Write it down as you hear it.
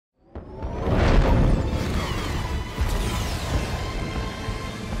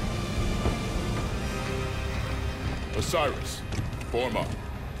Osiris, form up.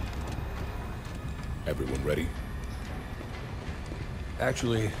 Everyone ready?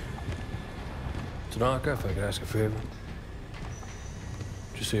 Actually, Tanaka, if I could ask a favor.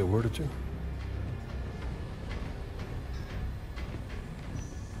 Just say a word or two.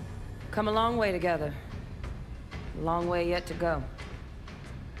 Come a long way together. A long way yet to go.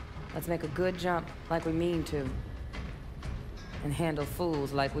 Let's make a good jump like we mean to. And handle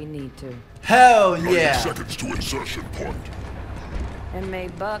fools like we need to. Hell yeah! 90 seconds to insertion point. And may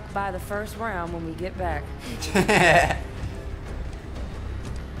buck by the first round when we get back.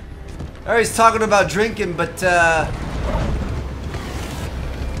 He's talking about drinking, but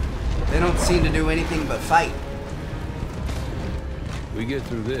they don't seem to do anything but fight. We get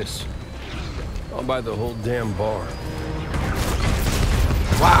through this, I'll buy the whole damn bar.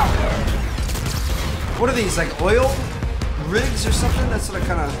 Wow. What are these, like oil rigs or something? That's what I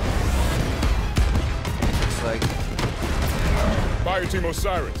kind of looks like. Fire team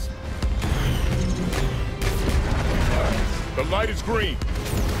Osiris. The light is green.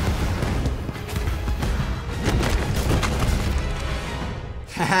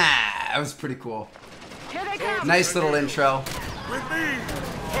 Haha, that was pretty cool. Nice little intro. With me,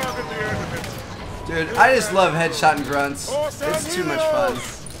 target the enemy. Dude, I just love headshot and grunts. It's too much fun.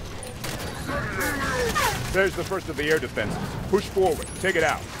 There's the first of the air defenses. Push forward. Take it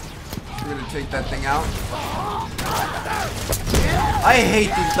out. We're gonna take that thing out. I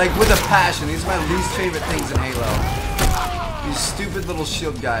hate these, like, with a passion. These are my least favorite things in Halo. These stupid little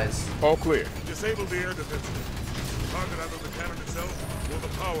shield guys. All clear. Disable the air defenses. Target either the cannon itself or the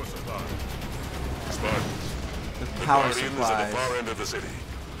power supply. Spartans. The power Guardian is at supplies. the far end of the city.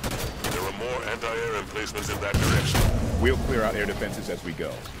 There are more anti-air emplacements in that direction. We'll clear out air defenses as we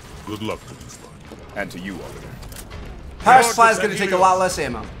go. Good luck to you, Spartan. And to you, Officer. Power supply is gonna take a lot less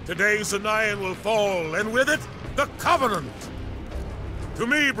ammo. Today, Sunaion will fall, and with it, the Covenant! To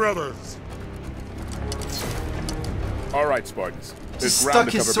me, brothers! All right, Spartans. There's Just ground stuck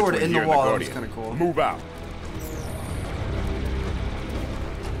to his cover sword between in the here and wall. That was Guardian. kind of cool. Move out.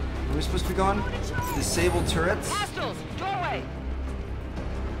 Where are we supposed to be going? Disable turrets? Hostiles! Doorway!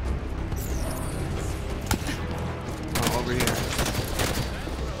 Oh, over here.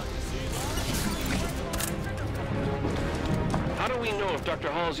 How do we know if Dr.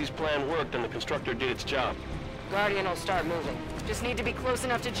 Halsey's plan worked and the constructor did its job? Guardian will start moving. Just need to be close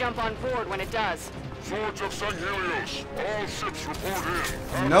enough to jump on board when it does. Swords of St. Helios, all ships report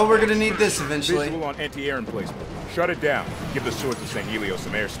in. You know we're gonna need this eventually. Visual on anti-air emplacement. Shut it down. Give the swords of St. Helios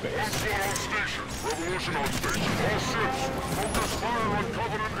some airspace. Onslaught on station. Revolution on station. All ships, focus fire on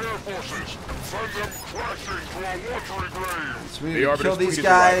Covenant air forces. Send them crashing to a watery grave. So we need The to Arbiter's kill fleet these is right.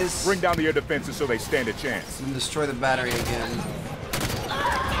 guys Bring down the air defenses so they stand a chance. and destroy the battery again.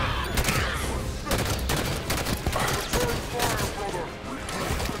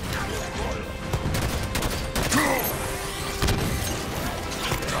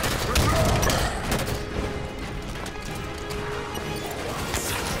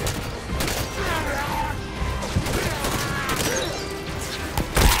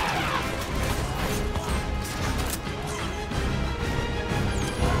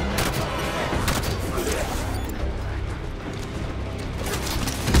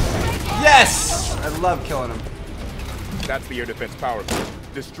 Yes! I love killing them. That's the air defense power core.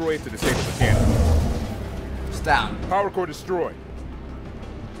 Destroy it to disable the cannon. It's down. Power core destroyed.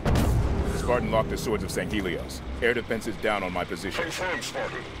 Spartan locked the swords of St. Helios. Air defenses down on my position. Confirm,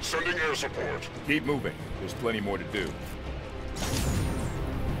 Spartan. Sending air support. Keep moving. There's plenty more to do.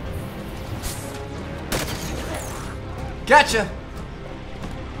 Gotcha!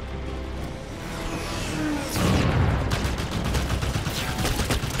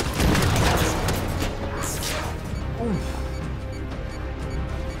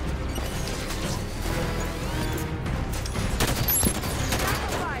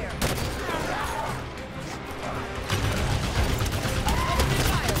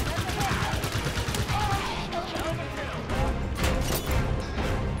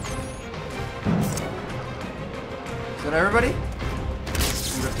 Is that everybody?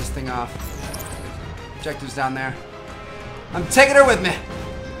 Let's rip this thing off. Objective's down there. I'm taking her with me.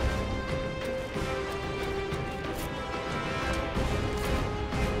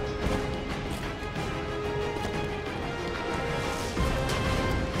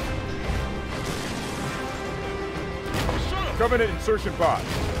 Covenant insertion pod.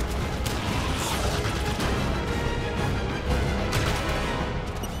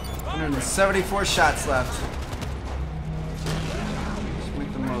 And 74 shots left. Let's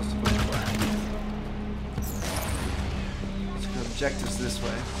make the most of them. Let's go objectives this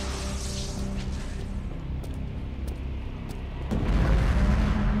way.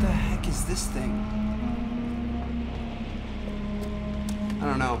 this thing? I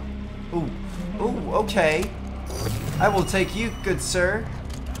don't know. Ooh. Ooh, okay. I will take you, good sir.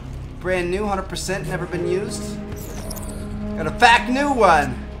 Brand new, 100%, never been used. Got a fact new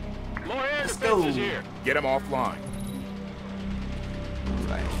one. More air Let's go. defenses here. Get him offline.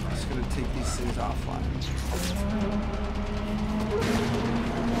 Right, I'm just gonna take these things offline.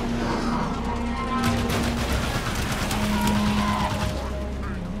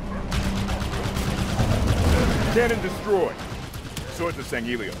 Cannon destroyed. Swords of St.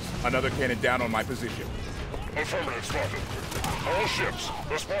 Helios. Another cannon down on my position. Affirmative, Spartan. All ships,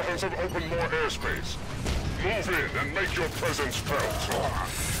 the Spartans have opened more airspace. Move in and make your presence felt.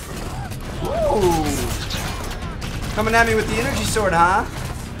 Ooh. Coming at me with the energy sword, huh?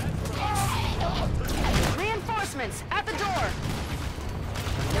 Reinforcements at the door.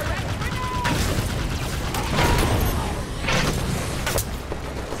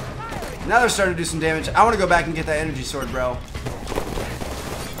 Now they're starting to do some damage. I want to go back and get that energy sword, bro.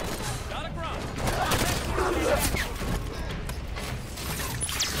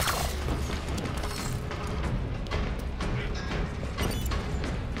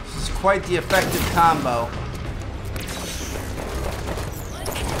 This is quite the effective combo.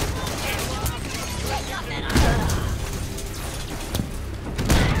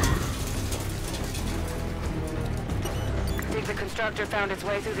 Think the constructor found its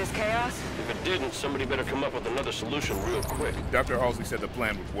way through this chaos? If it didn't, somebody better come up with another solution real quick. Dr. Halsey said the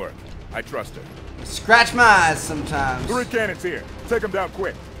plan would work. I trust her. Scratch my eyes sometimes. 3 cannons here. Take them down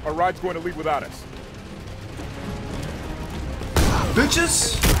quick. Our ride's going to leave without us.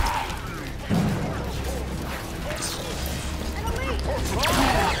 Bitches!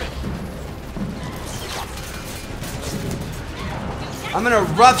 I'm in a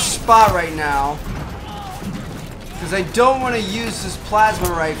rough spot right now because I don't want to use this plasma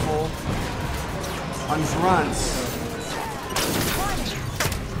rifle on grunts.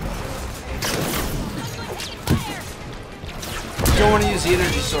 Don't want to use the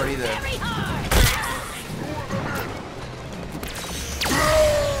energy sword either.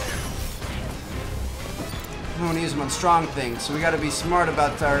 I don't want to use them on strong things, so we got to be smart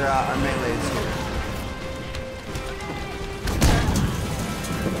about our melees here.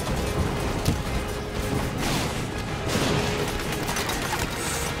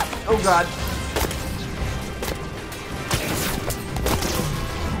 Oh god.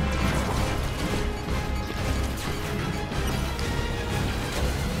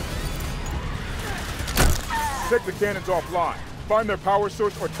 Take the cannons offline. Find their power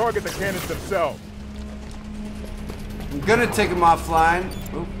source or target the cannons themselves. I'm gonna take them offline.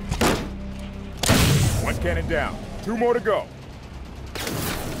 Oop. 1 cannon down. 2 more to go.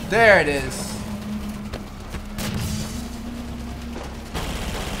 There it is.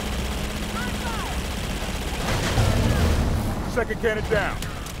 Second cannon down.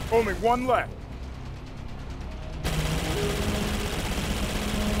 Only 1 left.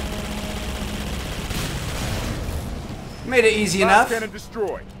 Made it easy Last enough. cannon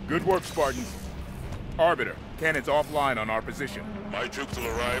destroyed. Good work, Spartans. Arbiter, cannons offline on our position. My troops will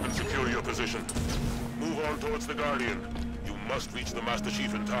arrive and secure your position. Move on towards the Guardian. You must reach the Master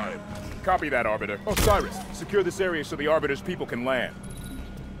Chief in time. Copy that, Arbiter. Osiris, secure this area so the Arbiter's people can land.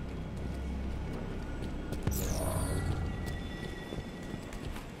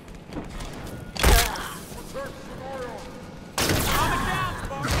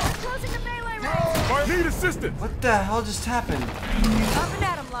 Closing the melee range. I need assistance! What the hell just happened? Up and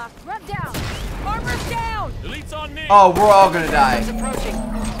at him, Locke. Run down. Armor's down. Oh, we're all gonna die. Approaching.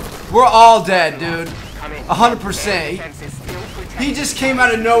 We're all dead, dude. 100%. He just came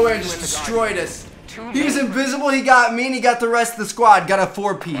out of nowhere and just destroyed us. He was invisible, he got me, and he got the rest of the squad. Got a My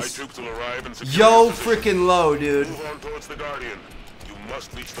 4-piece. troops will arrive and secure Yo, your position. freaking low, dude. Move on towards the Guardian. You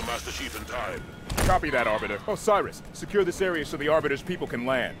must reach the Master Chief in time. Copy that, Arbiter. Osiris, secure this area so the Arbiter's people can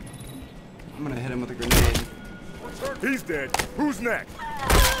land. I'm gonna hit him with a grenade. He's dead. Who's next?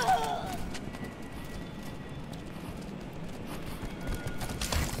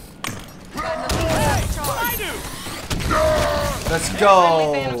 Let's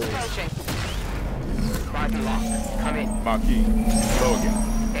go. Spartan Locke, come in. Maquis, Logan.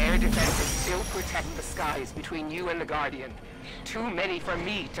 Air defenses still protect the skies between you and the Guardian. Too many for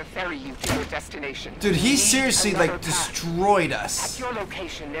me to ferry you to your destination. Dude, he Need seriously, another like, path. destroyed At us. your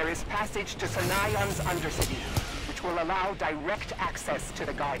location, there is passage to Sunaion's Undercity, which will allow direct access to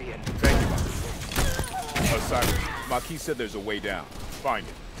the Guardian. Thank you, Maquis. Osiris, Maquis said there's a way down. Find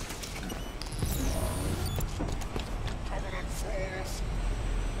it.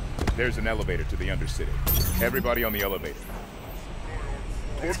 There's an elevator to the Undercity. Everybody on the elevator.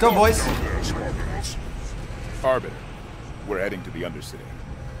 Let's go, boys. Arbiter, we're heading to the Undercity.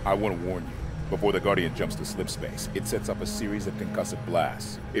 I want to warn you. Before the Guardian jumps to slip space, it sets up a series of concussive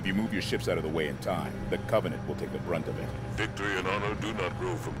blasts. If you move your ships out of the way in time, the Covenant will take the brunt of it. Victory and honor do not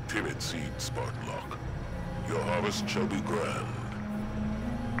grow from timid seeds, Spartan Locke. Your harvest shall be grand.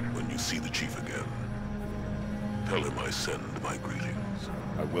 When you see the Chief again, tell him I send my greetings.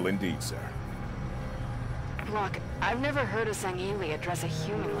 I will indeed, sir. Locke, I've never heard a Sangheili address a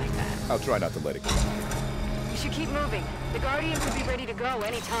human like that. I'll try not to let it go. We should keep moving. The Guardian could be ready to go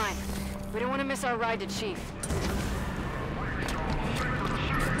any time. We don't want to miss our ride to Chief.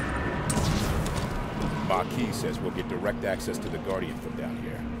 Maquis says we'll get direct access to the Guardian from down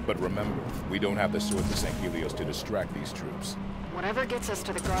here. But remember, we don't have the swords of St. Helios to distract these troops. Whatever gets us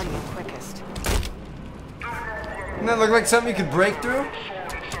to the Guardian quickest. Doesn't that look like something you could break through?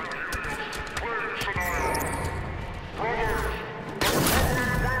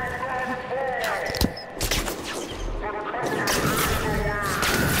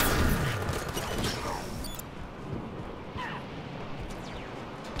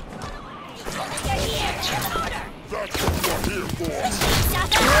 That's what we're here for!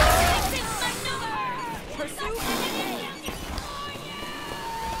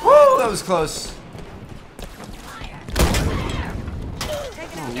 Woo, that was close.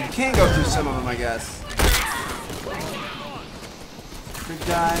 Oh, you can go through some of them, I guess. Good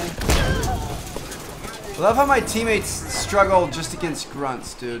guy. I love how my teammates struggle just against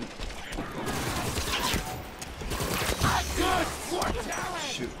grunts, dude.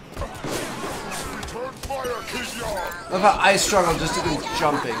 Shoot. Return fire, Kizyar! I love how I struggle just against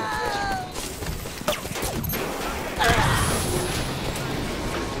jumping.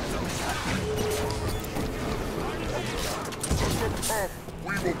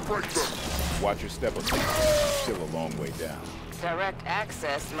 We will break them! Watch your step up. Still a long way down. Direct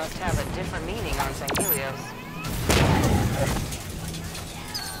access must have a different meaning on St. Helios.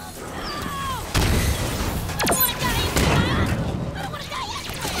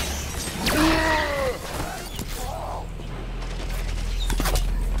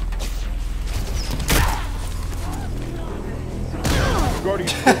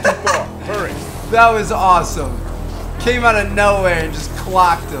 Guardian's still too far. Hurry. That was awesome. Came out of nowhere and just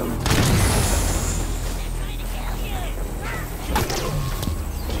clocked him.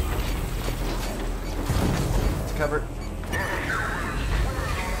 It's covered.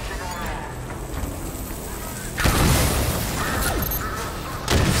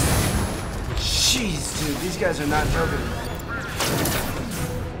 Jeez, dude, these guys are not joking.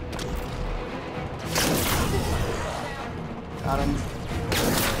 Got him.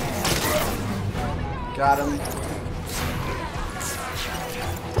 Got him.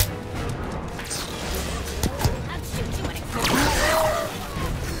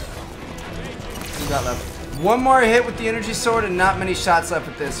 Who's got left? One more hit with the energy sword and not many shots left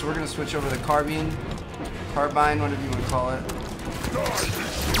with this. So we're gonna switch over to the carbine, whatever you want to call it.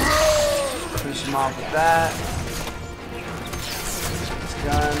 Finish him off with that. This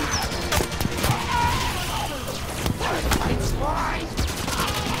gun.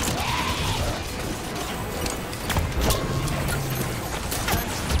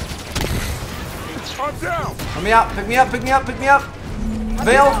 I'm down. Let me out. Pick me up. Pick me up. Pick me up.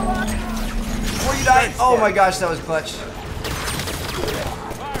 Vale. Before you die. Oh my gosh, that was clutch.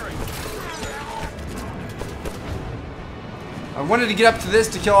 I wanted to get up to this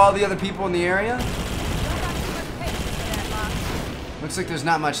to kill all the other people in the area. Looks like there's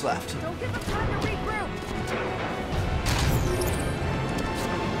not much left.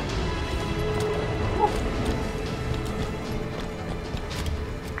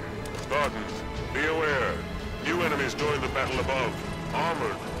 Spartans, be aware. New enemies join the battle above.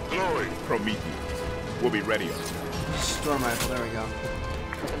 Armored, glowing. Prometheus. We'll be ready on time. Storm rifle. There we go.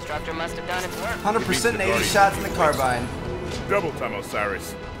 The constructor must have done its work. 100% and 80 shots in the carbine. Double time,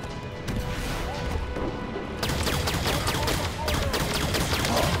 Osiris.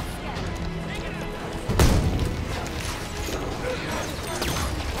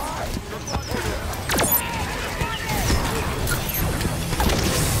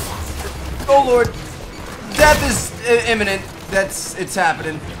 Oh lord. Death is imminent. It's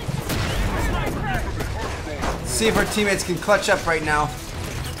happening. Let's see if our teammates can clutch up right now.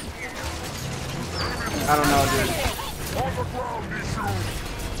 I don't know, dude.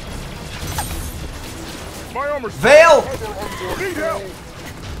 My armor's Vale! Need help.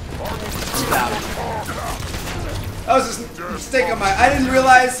 That was a mistake on my. I didn't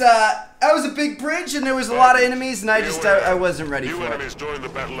realize that was a big bridge and there was a lot of enemies, and I wasn't ready New for it. enemies join the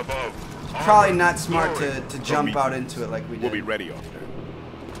battle above. Probably not smart to jump out into it like we We'll be did. ready, officer.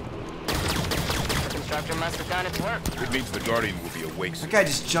 Constructor must have done its work. It means the Guardian will be awake soon. That guy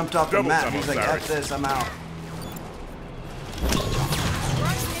just jumped off the Double map. time, He's like, Osiris. F this, I'm out.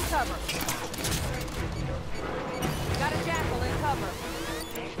 Running in cover. Got a jackal in cover.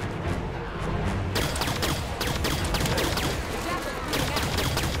 The jackal's moving out.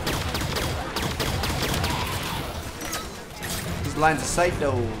 These lines of sight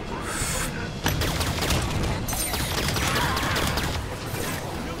though.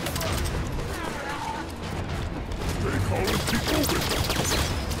 They call us keep moving.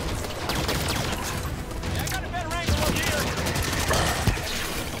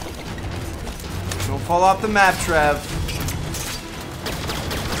 Don't fall off the map, Trev.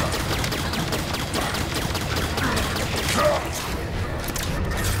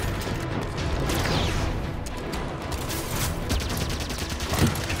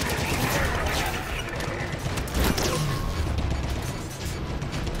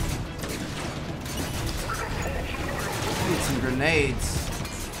 Need some grenades.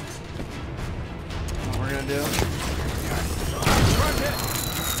 What we're gonna do?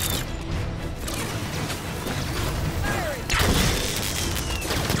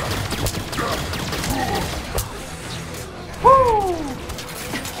 Woo!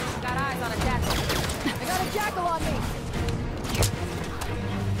 Got eyes on a jackal. I got a jackal on me.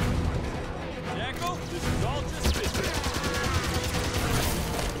 Jackal, this is all just business.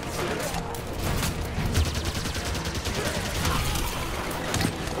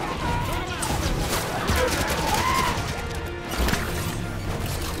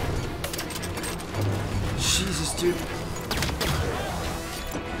 Jesus, dude.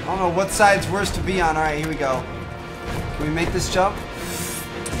 I don't know what side's worse to be on. Alright, here we go. Can we make this jump?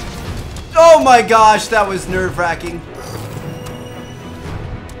 Oh my gosh, that was nerve-wracking.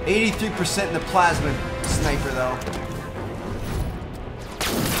 83% in the plasma sniper, though.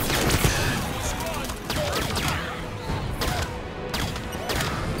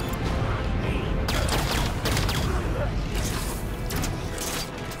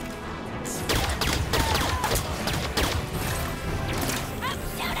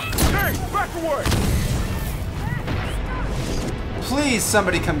 Hey, back away! Please,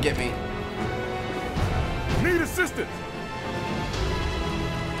 somebody come get me. Need assistance!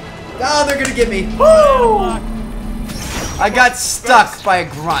 Oh, they're gonna get me. Woo! I got stuck by a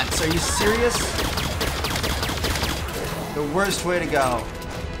grunt. Are you serious? The worst way to go.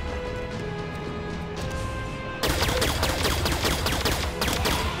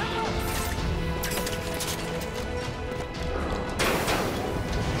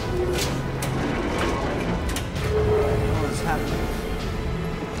 What is happening?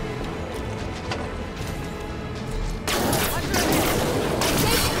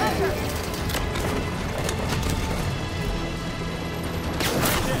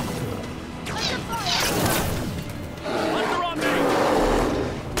 Hunter on me!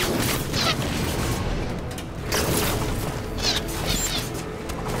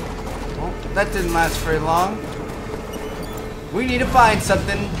 Well, that didn't last very long. We need to find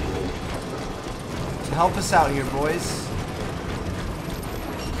something to help us out here, boys.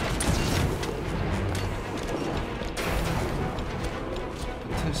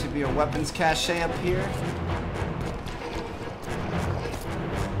 Potentially be a weapons cache up here.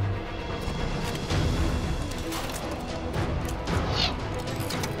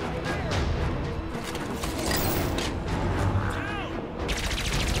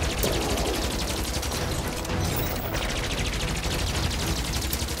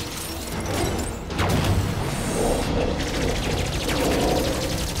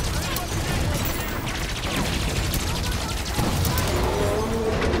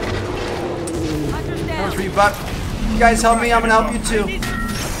 Hunter's down. Coming for you, Buck. You guys help me, I'm gonna help you too.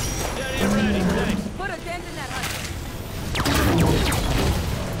 Yeah, ready, thanks. Put a dent in that hunter.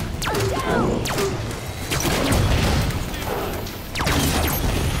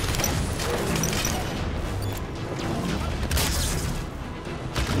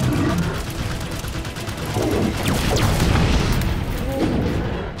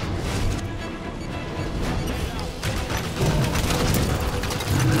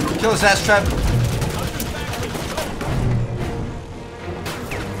 Kill his ass, Trev.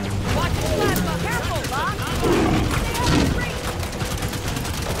 Watch the plasma. Careful, Bob.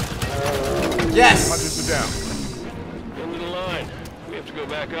 Yes! Hunters are down. End of the line. We have to go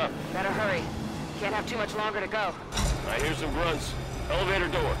back up. Better hurry. Can't have too much longer to go. I hear some grunts. Elevator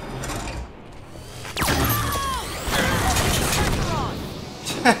door.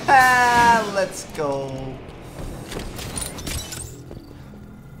 Let's go.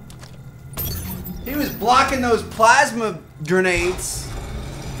 He was blocking those plasma grenades.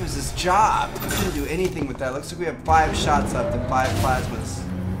 it was his job. We couldn't do anything with that. Looks like we have 5 shots left and 5 plasmas.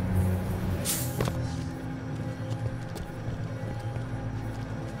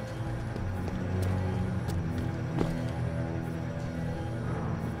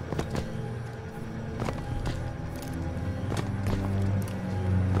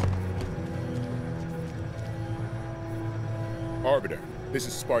 Arbiter, this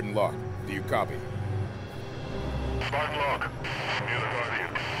is Spartan Locke. Do you copy? Spartan Locke, near the Guardian,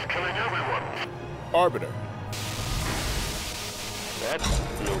 killing everyone. Arbiter, That's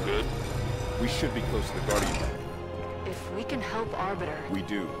no good. we should be close to the Guardian. If we can help Arbiter... We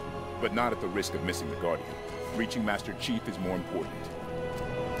do, but not at the risk of missing the Guardian. Reaching Master Chief is more important.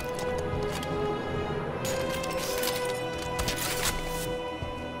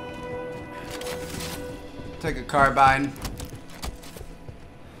 Take a carbine.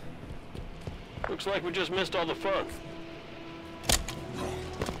 Looks like we just missed all the fun.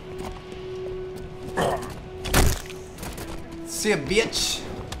 See a bitch.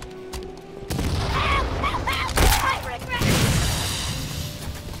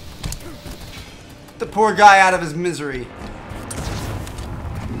 The poor guy out of his misery.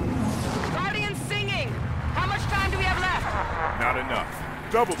 Guardian singing! How much time do we have left? Not enough.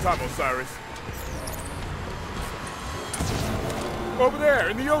 Double time, Osiris. Over there,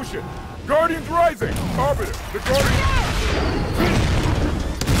 in the ocean. Guardian's rising! Arbiter, the Guardian...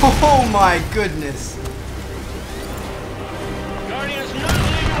 Oh my goodness. Guardian is not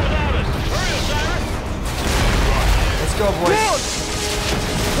leaving without us. Hurry, Osiris! Let's go, boys.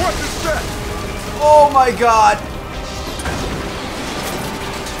 What is that? Oh my god.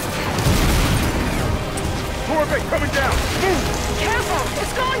 Corvette coming down! Move! Careful!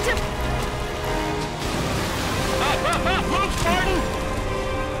 It's going to... Up! Move, Spartan!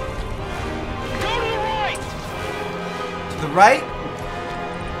 Go to the right! To the right?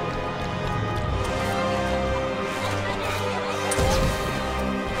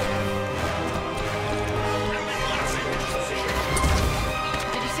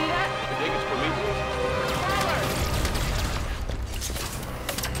 Did you see that? I think it's Prometheus.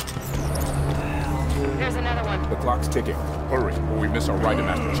 There's another one. The clock's ticking. Hurry, or we miss our ride to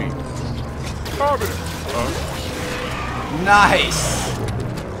Master Chief. Arbiter! Nice.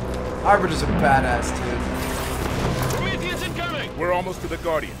 Arbiter's a badass, dude. Prometheus incoming! We're almost to the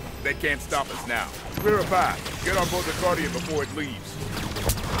Guardian. They can't stop us now. Clear a path. Get on board the Guardian before it leaves.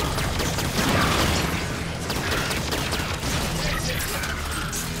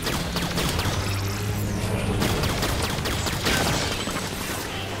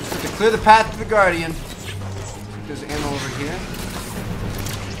 Just have to clear the path to the Guardian. There's ammo over here.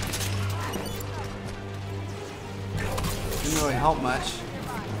 Didn't really help much.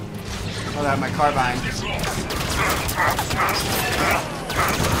 Oh, that my carbine.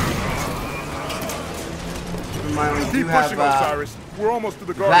 Never mind, we do Keep have pushing, Osiris. We're almost to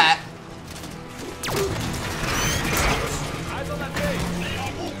the Guardian. that. Eyes on that base.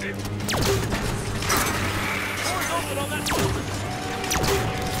 Doors open on that movement.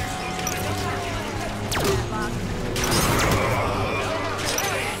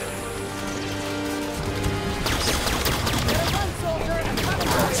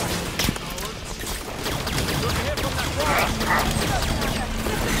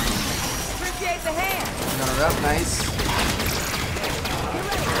 Appreciate the hand. Got her up, nice.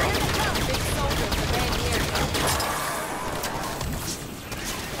 Big soldiers are right here.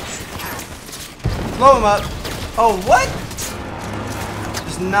 Blow him up. Oh, what?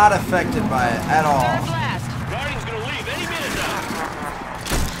 Just not affected by it at all. Blast! Guardian's gonna leave any minute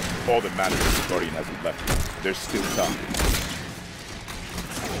now. All that matters is the Guardian hasn't left yet. There's still time.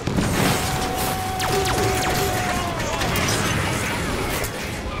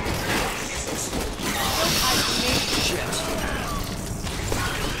 Shit.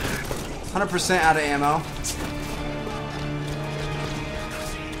 100% out of ammo.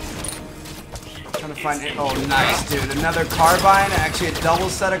 Trying to find it. Oh, nice, dude. Another carbine. Actually, a double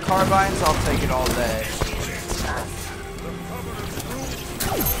set of carbines. I'll take it all day.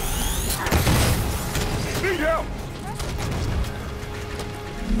 Need help!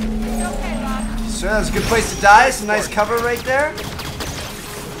 So that's a good place to die. Some nice cover right there.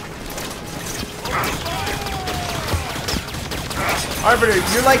 Arbiter,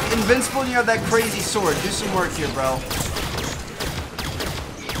 you're like invincible and you have that crazy sword. Do some work here, bro.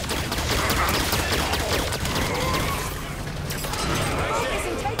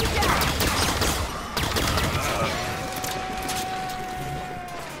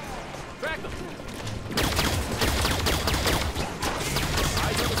 Track them.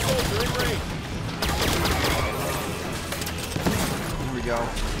 Eyes on the soldier in range. Here we go.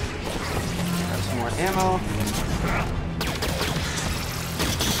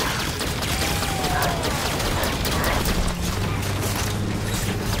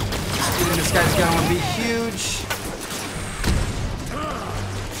 This guy's gonna be huge.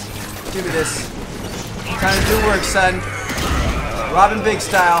 Give me this. Time to do work, son. Robin Big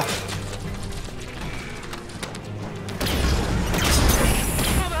style.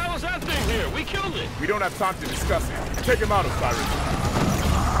 How the hell is that thing here? We killed it. We don't have time to discuss it. Take him out, Osiris.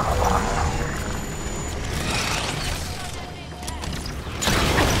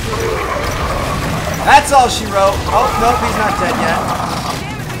 That's all she wrote. Oh, nope, he's not dead yet.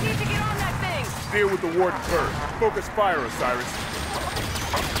 Damn it, we need to get on that thing! Deal with the warden first. Focus fire, Osiris.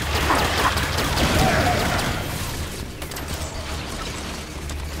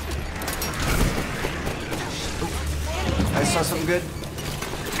 I saw something good.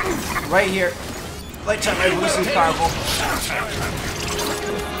 Right here. Light shot rifle, this is powerful.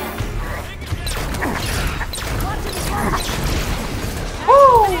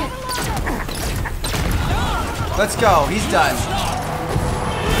 Woo! Let's go, he's done.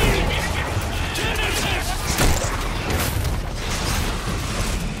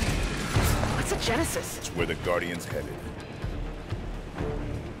 What's a Genesis? It's where the Guardian's headed.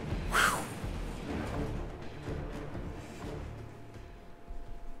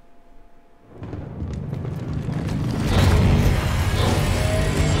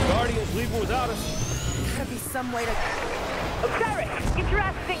 Guardians leaving without us. Gotta be some way to... Osiris, get your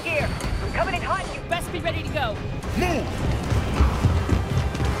asses in gear. I'm coming in hot. You best be ready to go. Move!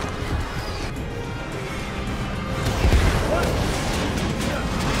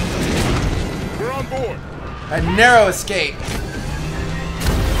 We're on board. A narrow escape.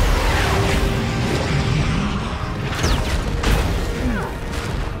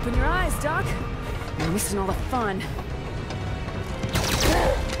 Open your eyes, Doc. You're missing all the fun.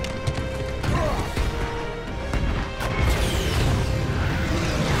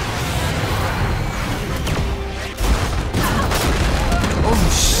 Oh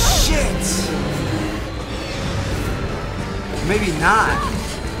shit! Maybe not.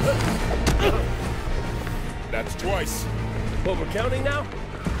 That's twice. But we're counting now?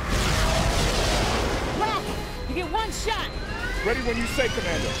 Rock, you get one shot. Ready when you say,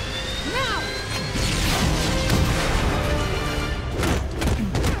 Commander. Now.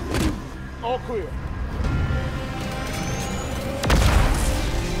 All clear.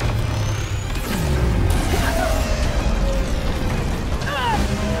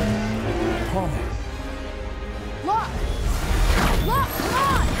 Lock. Lock, come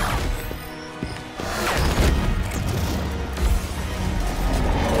on.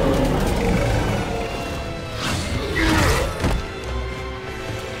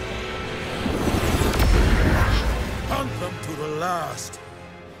 Hunt them to the last.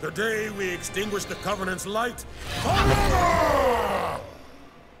 The day we extinguish the Covenant's light forever!